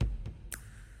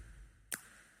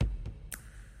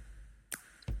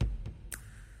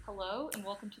Hello, and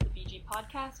welcome to the BG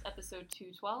Podcast, episode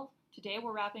 212. Today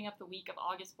we're wrapping up the week of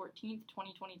August 14th,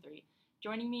 2023.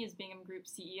 Joining me is Bingham Group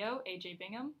CEO, AJ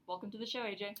Bingham. Welcome to the show,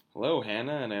 AJ. Hello,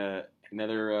 Hannah, and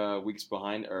another week's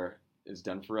behind is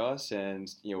done for us,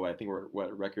 and I think we're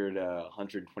at record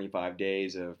 125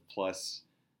 days of plus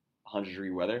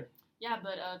 100-degree weather. Yeah,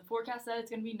 but the forecast said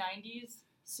it's going to be 90s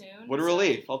soon. What a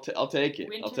relief! I'll take it.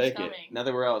 Winter's I'll take coming. it. Now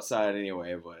that we're outside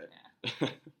anyway, but. Yeah.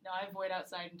 No, I avoid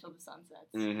outside until the sun sets.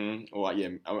 Mm-hmm. Well, yeah,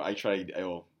 I try.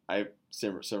 I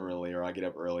similarly, or I get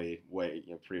up early,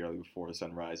 pretty early before the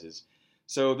sun rises.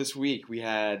 So this week we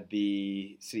had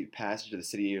the passage of the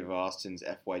City of Austin's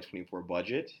FY24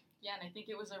 budget. Yeah, and I think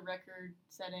it was a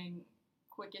record-setting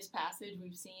quickest passage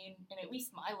we've seen in at least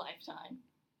my lifetime.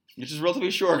 Which is relatively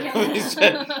short.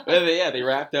 Yeah. They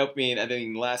wrapped up. I think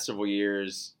in the last several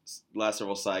years, last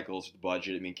several cycles of the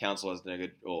budget. Council has done a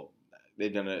good. Well,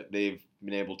 they've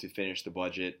been able to finish the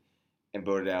budget and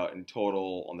vote it out in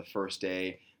total on the first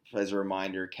day. As a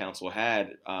reminder, Council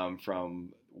had from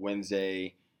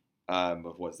Wednesday,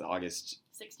 August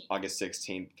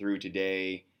 16th through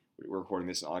today. We're recording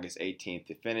this on August 18th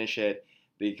to finish it.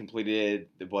 They completed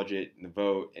the budget and the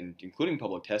vote, and including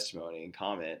public testimony and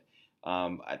comment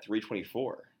at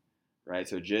 3:24. Right,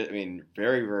 so very,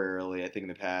 very early. I think in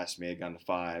the past may have gone to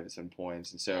 5 at some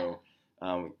points, and so.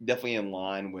 Definitely in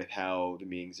line with how the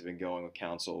meetings have been going with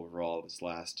council overall this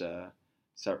last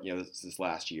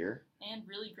year. And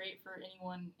really great for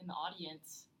anyone in the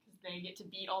audience because they get to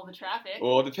beat all the traffic.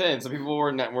 Well, it depends. Some people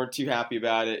weren't too happy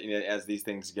about it. As these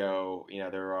things go,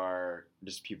 there are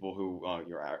just people who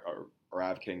are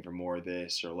advocating for more of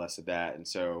this or less of that. And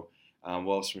so,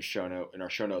 we'll have some in our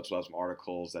show notes. We'll have some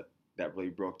articles that really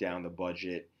broke down the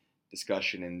budget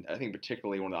discussion. And I think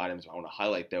particularly one of the items I want to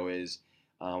highlight though is.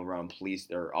 Around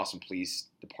Austin Police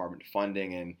Department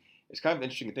funding, and it's kind of an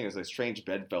interesting thing. There's like strange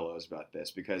bedfellows about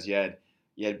this because you had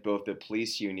both the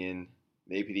police union,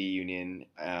 the APD union,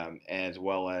 as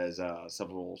well as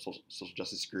several social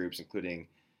justice groups, including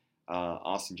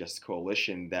Austin Justice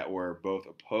Coalition, that were both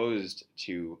opposed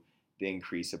to the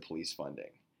increase of police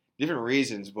funding. Different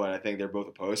reasons, but I think they're both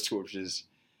opposed to it, which is,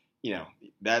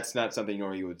 that's not something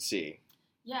normally you would see.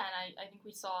 Yeah, and I think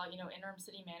we saw, interim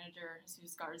city manager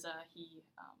Jesus Garza, he,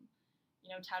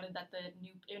 touted that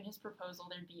in his proposal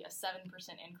there'd be a 7%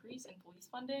 increase in police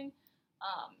funding.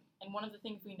 And one of the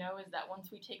things we know is that once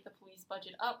we take the police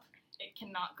budget up, it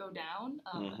cannot go down.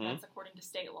 And that's according to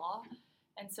state law.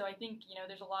 And so I think,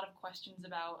 there's a lot of questions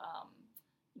about,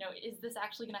 is this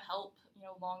actually going to help,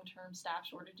 long-term staff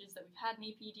shortages that we've had in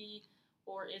APD?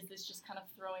 Or is this just kind of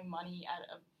throwing money at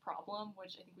a problem,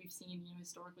 which I think we've seen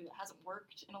historically that hasn't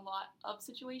worked in a lot of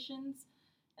situations.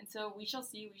 And so we shall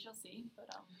see. But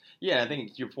yeah, I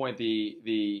think to your point,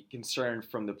 the concern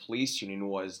from the police union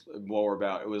was more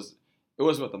about it wasn't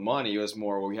about the money. It was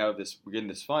more we're getting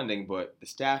this funding, but the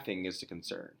staffing is the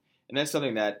concern, and that's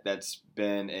something that's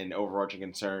been an overarching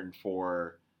concern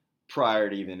for prior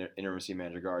to even interim city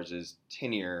manager Garza's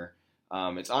tenure.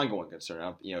 It's ongoing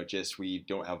concern. We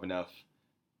don't have enough.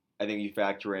 I think you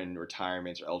factor in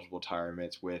retirements or eligible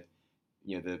retirements with,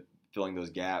 the filling those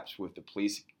gaps with the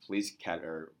police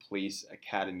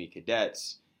academy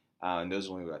cadets, and those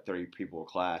are only about 30 people a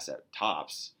class at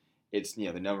tops. It's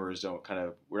the numbers don't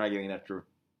we're not getting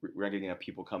enough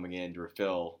people coming in to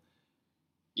refill,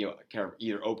 kind of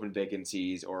either open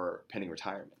vacancies or pending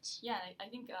retirements. Yeah, I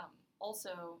think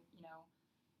also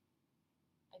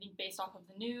I think based off of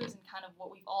the news and kind of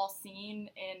what we've all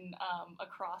seen in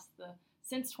across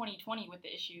since 2020 with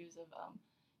the issues of,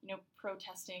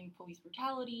 protesting police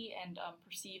brutality and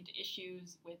perceived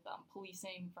issues with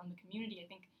policing from the community, I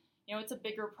think, it's a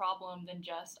bigger problem than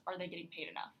just, are they getting paid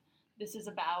enough? This is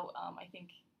about, I think,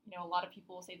 a lot of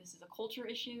people will say this is a culture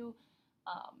issue,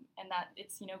 and that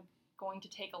it's, going to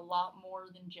take a lot more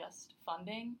than just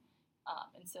funding.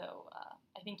 And so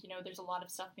I think, there's a lot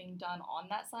of stuff being done on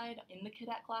that side in the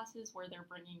cadet classes where they're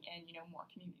bringing in, more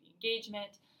community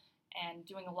engagement, and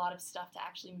doing a lot of stuff to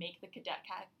actually make the cadet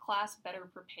class better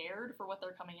prepared for what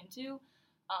they're coming into.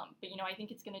 But, I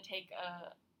think it's going to take,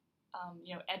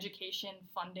 education,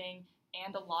 funding,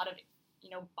 and a lot of,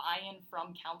 buy-in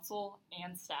from council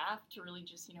and staff to really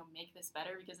just, make this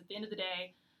better. Because at the end of the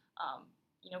day,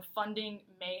 funding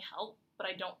may help, but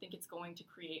I don't think it's going to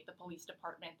create the police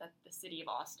department that the city of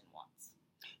Austin wants.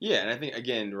 Yeah, and I think,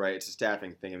 again, right, it's a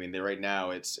staffing thing. Right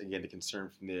now, it's, again, the concern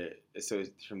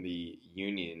from the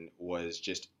union was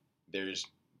just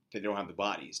they don't have the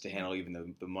bodies to handle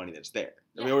even the money that's there.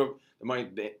 Yeah.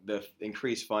 The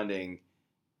increased funding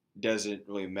doesn't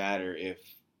really matter if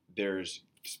there's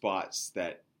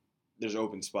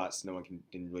open spots no one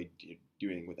can really do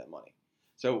anything with that money.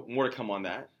 So more to come on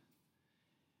that.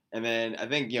 And then I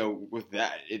think with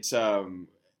that, it's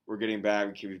we're getting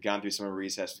back. We've gone through summer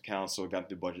recess with council, got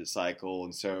through budget cycle,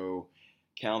 and so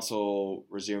council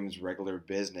resumes regular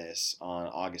business on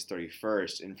August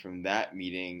 31st. And from that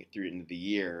meeting through the end of the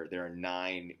year, there are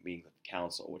 9 meetings with the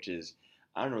council, which is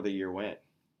I don't know where the year went.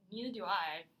 Neither do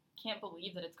I. Can't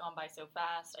believe that it's gone by so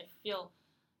fast. I feel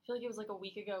like it was like a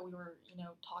week ago we were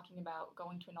talking about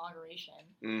going to inauguration,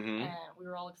 Mm-hmm. and we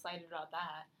were all excited about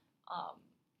that.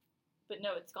 But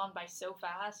no, it's gone by so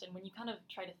fast. And when you kind of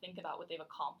try to think about what they've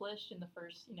accomplished in the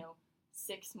first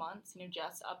 6 months,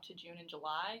 just up to June and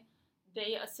July,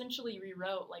 they essentially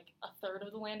rewrote like a third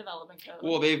of the land development code.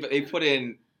 Well, they put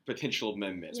in potential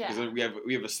amendments Yeah. because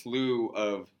we have a slew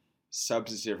of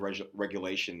substantive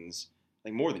regulations,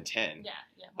 like more than 10. Yeah.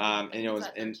 And it's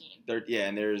at 13.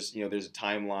 and there's there's a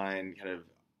timeline, kind of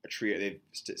a triage.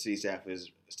 City staff has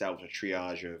established a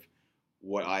triage of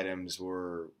what items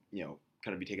were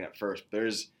kind of be taken up first. But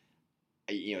there's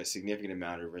a significant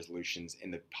amount of resolutions in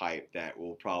the pipe that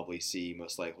we'll probably see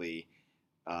most likely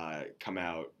come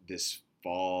out this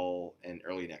fall and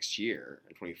early next year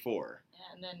in 2024. Yeah,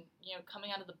 and then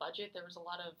coming out of the budget, there was a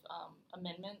lot of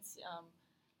amendments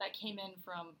that came in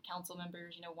from council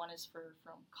members. One is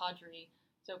from Cadre.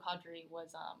 So Cadre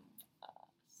was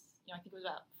I think it was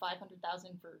about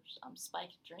 $500,000 for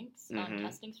spiked drinks on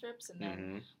testing strips, and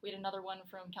then we had another one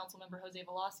from Councilmember Jose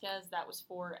Velasquez that was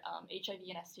for HIV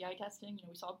and STI testing.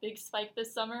 We saw a big spike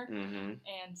this summer,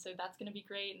 and so that's going to be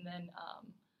great. And then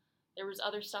there was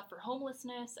other stuff for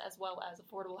homelessness as well as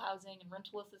affordable housing and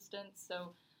rental assistance.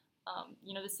 So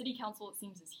the city council, it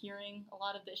seems, is hearing a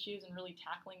lot of the issues and really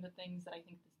tackling the things that I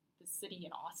think the city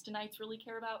and Austinites really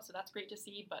care about. So that's great to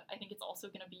see, but I think it's also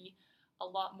going to be a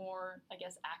lot more, I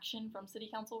guess, action from city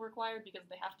council required because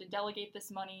they have to delegate this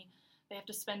money, they have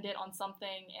to spend it on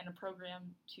something and a program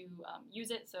to use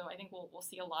it. So I think we'll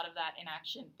see a lot of that in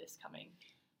action this coming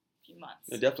few months.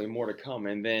 There's definitely more to come.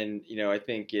 And then I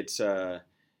think it's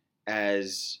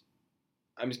as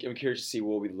I'm curious to see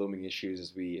what will be the looming issues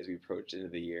as we approach the end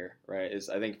of the year, right?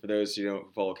 I think for those who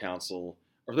don't follow council,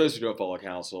 or for those who don't follow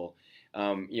council,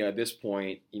 at this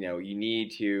point, you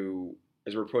need to,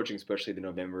 as we're approaching, especially the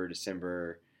November,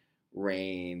 December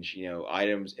range,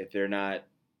 items, if they're not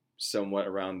somewhat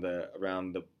around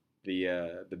the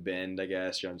bend, I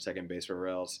guess, you're on second base or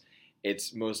wherever else,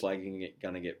 it's most likely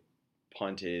going to get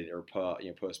punted or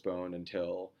postponed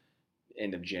until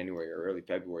end of January or early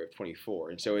February of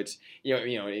 2024. And so it's you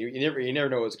never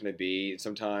know what it's going to be.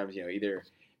 Sometimes either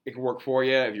it can work for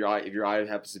you if your item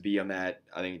happens to be on that,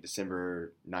 I think,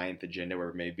 December 9th agenda, where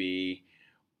it may be,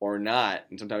 or not.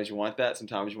 And sometimes you want that,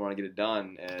 sometimes you want to get it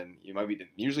done, and you might be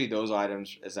usually those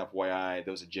items, as FYI,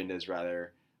 those agendas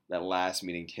rather, that last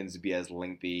meeting tends to be as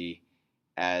lengthy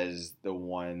as the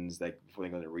ones that before they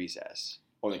go into recess,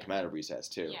 or they come out of recess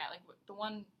too. Yeah, like the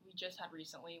one we just had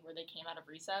recently where they came out of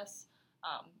recess,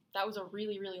 that was a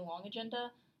really, really long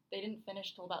agenda. They didn't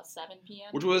finish till about 7 p.m.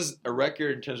 Which was a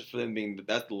record in terms of for them being,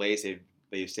 that's the latest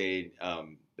they've stayed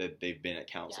that they've been at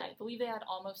council. Yeah, I believe they had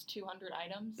almost 200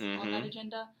 items on that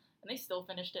agenda, and they still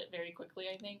finished it very quickly,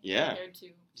 I think. Yeah, compared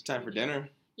to it's time for dinner.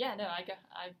 Yeah, no,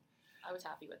 I was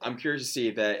happy with it. I'm curious to see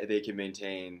if they can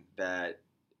maintain that,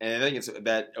 and I think it's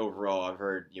that overall. I've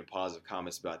heard positive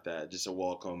comments about that. Just a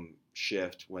welcome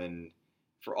shift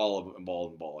for all of them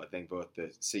involved. I think both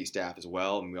the city staff as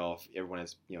well, and everyone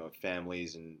has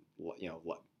families and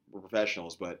we're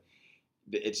professionals, but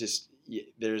it's just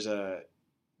there's a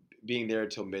being there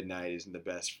till midnight isn't the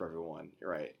best for everyone,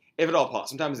 right? If at all possible.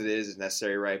 Sometimes it's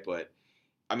necessary, right? But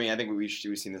I mean, I think what we've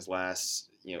seen this last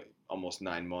almost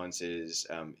 9 months is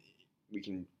we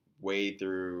can wade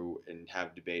through and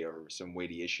have debate over some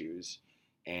weighty issues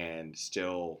and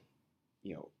still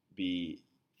be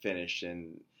finished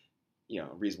in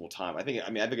reasonable time. I think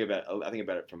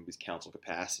about it from this council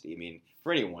capacity. I mean,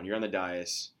 for anyone, you're on the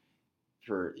dais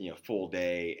for full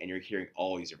day and you're hearing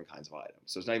all these different kinds of items.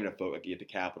 So it's not even a vote like at the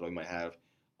Capitol. You might have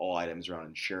all items around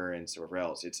insurance or whatever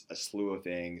else. It's a slew of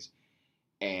things,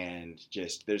 and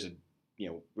just there's a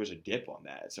dip on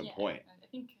that at some point. I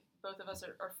think both of us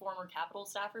are former Capitol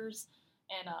staffers,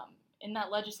 and in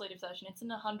that legislative session, it's an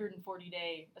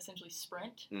 140-day essentially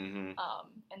sprint. Mm-hmm.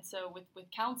 And so with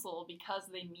council, because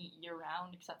they meet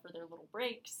year-round except for their little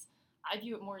breaks, I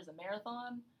view it more as a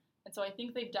marathon. And so I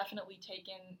think they've definitely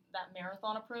taken that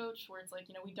marathon approach where it's like,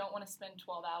 we don't want to spend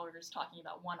 12 hours talking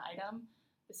about one item.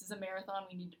 This is a marathon.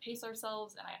 We need to pace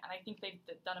ourselves. And I think they've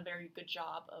done a very good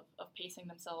job of pacing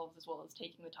themselves as well as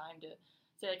taking the time to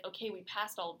say, like, okay, we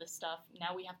passed all of this stuff.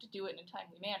 Now we have to do it in a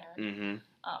timely manner. Mm-hmm.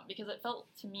 Because it felt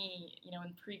to me,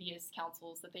 in previous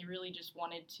councils that they really just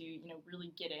wanted to,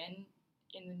 really get in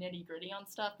in the nitty gritty on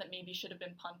stuff that maybe should have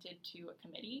been punted to a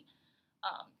committee,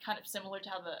 kind of similar to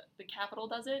how the Capitol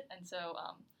does it. And so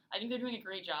I think they're doing a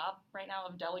great job right now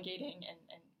of delegating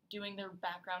and doing their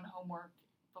background homework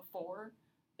before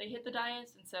they hit the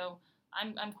dais. And so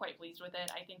I'm quite pleased with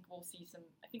it. I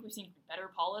think we've seen better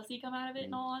policy come out of it,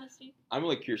 in all honesty. I'm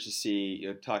really curious to see,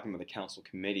 talking about the council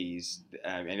committees,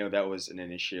 I know that was an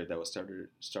initiative that was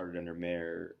started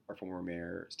under former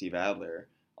Mayor Steve Adler,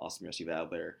 awesome Mayor Steve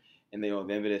Adler. And the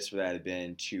impetus for that had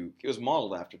been it was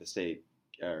modeled after the state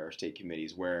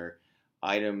committees, where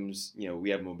items,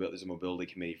 there's a mobility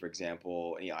committee, for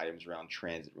example, any items around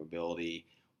transit mobility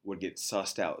would get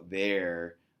sussed out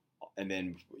there, and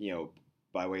then,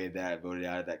 by way of that, voted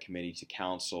out of that committee to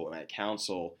council. And at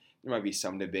council, there might be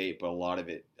some debate, but a lot of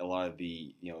the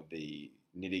the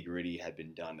nitty gritty had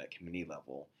been done at committee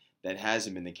level. That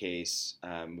hasn't been the case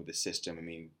with the system. I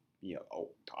mean,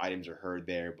 items are heard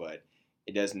there, but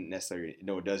it doesn't necessarily,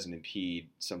 it doesn't impede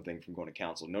something from going to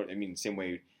council. No, I mean, the same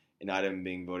way an item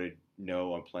being voted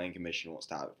no on planning commission won't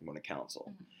stop it from going to council.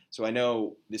 Mm-hmm. So I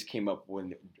know this came up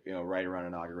when, right around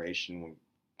inauguration, when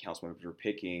council members were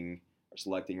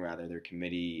selecting their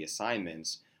committee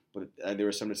assignments, but there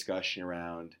was some discussion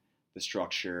around the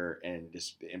structure and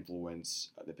just the influence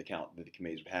that the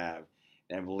committees would have.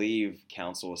 And I believe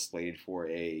council was slated for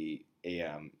a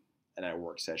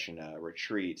work session, a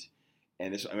retreat.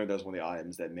 And I remember that was one of the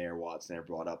items that Mayor Watson had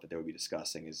brought up that they would be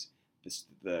discussing, is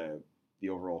the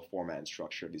overall format and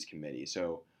structure of these committees.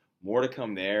 So more to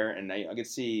come there, and I could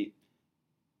see,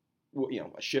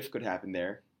 a shift could happen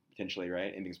there potentially,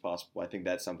 right? Anything's possible. I think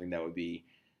that's something that would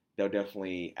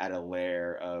definitely add a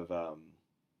layer of, a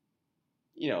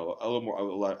little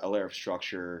more, a layer of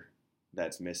structure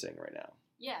that's missing right now.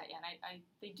 Yeah, and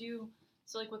they do.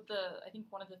 So like I think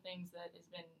one of the things that has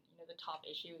been, the top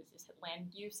issue is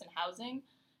land use and housing.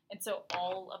 And so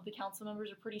all of the council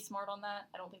members are pretty smart on that.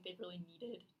 I don't think they've really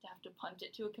needed to have to punt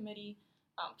it to a committee,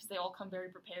 because they all come very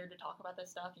prepared to talk about this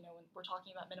stuff. When we're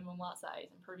talking about minimum lot size,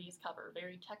 impervious cover,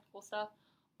 very technical stuff,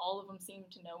 all of them seem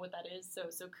to know what that is. So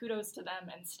kudos to them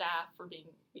and staff for being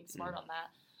smart on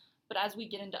that. But as we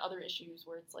get into other issues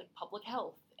where it's like public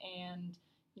health and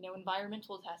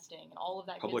environmental testing and all of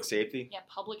that. Public safety? Yeah,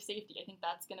 public safety. I think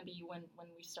that's going to be when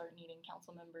we start needing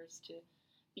council members to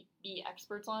be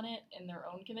experts on it in their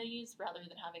own committees, rather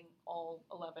than having all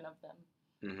 11 of them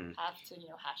have to,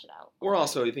 hash it out. Or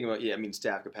also, you think about,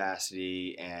 staff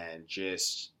capacity and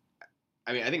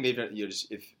I think they've done,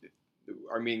 if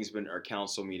our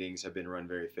council meetings have been run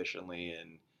very efficiently,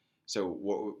 and so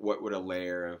what would a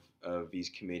layer of these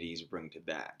committees bring to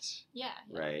that? Yeah.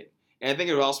 Right. And I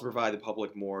think it would also provide the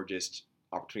public more just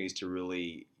opportunities to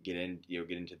really get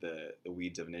into the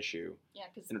weeds of an issue. Yeah,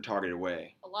 because in a targeted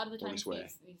way. A lot of the times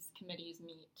these committees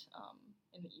meet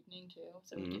in the evening too,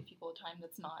 so we give people a time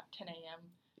that's not 10 a.m.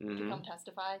 to come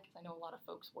testify, because I know a lot of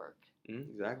folks work.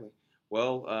 Exactly.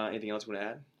 Well, anything else you want to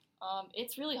add?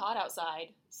 It's really hot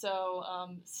outside, so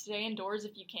stay indoors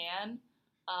if you can.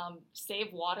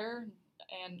 Save water.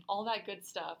 And all that good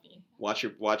stuff. Watch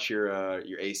your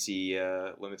AC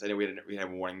limits. I know we had a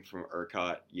warning from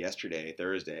ERCOT yesterday,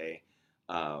 Thursday.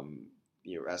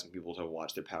 Asking people to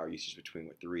watch their power usage between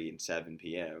 3 and 7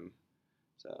 p.m.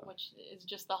 So, which is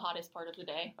just the hottest part of the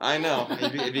day. I know.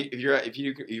 if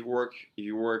you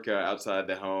work outside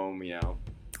the home,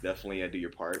 definitely do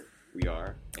your part. We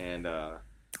are. And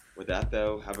with that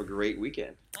though, have a great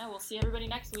weekend. Yeah, we'll see everybody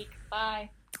next week.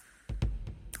 Bye.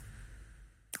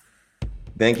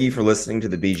 Thank you for listening to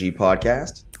the BG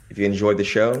Podcast. If you enjoyed the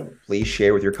show, please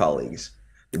share with your colleagues.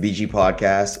 The BG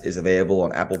Podcast is available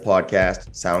on Apple Podcasts,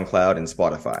 SoundCloud, and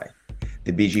Spotify.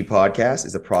 The BG Podcast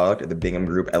is a product of the Bingham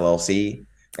Group, LLC,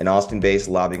 an Austin-based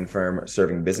lobbying firm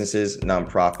serving businesses,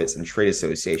 nonprofits, and trade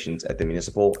associations at the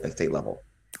municipal and state level.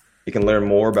 You can learn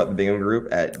more about the Bingham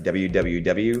Group at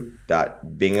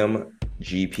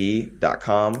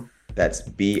www.binghamgp.com. That's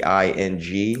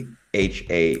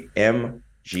BINGHAMGP.com.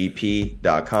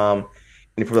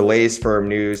 And for the latest firm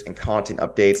news and content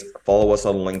updates, follow us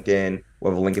on LinkedIn.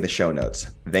 We'll have a link in the show notes.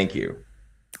 Thank you.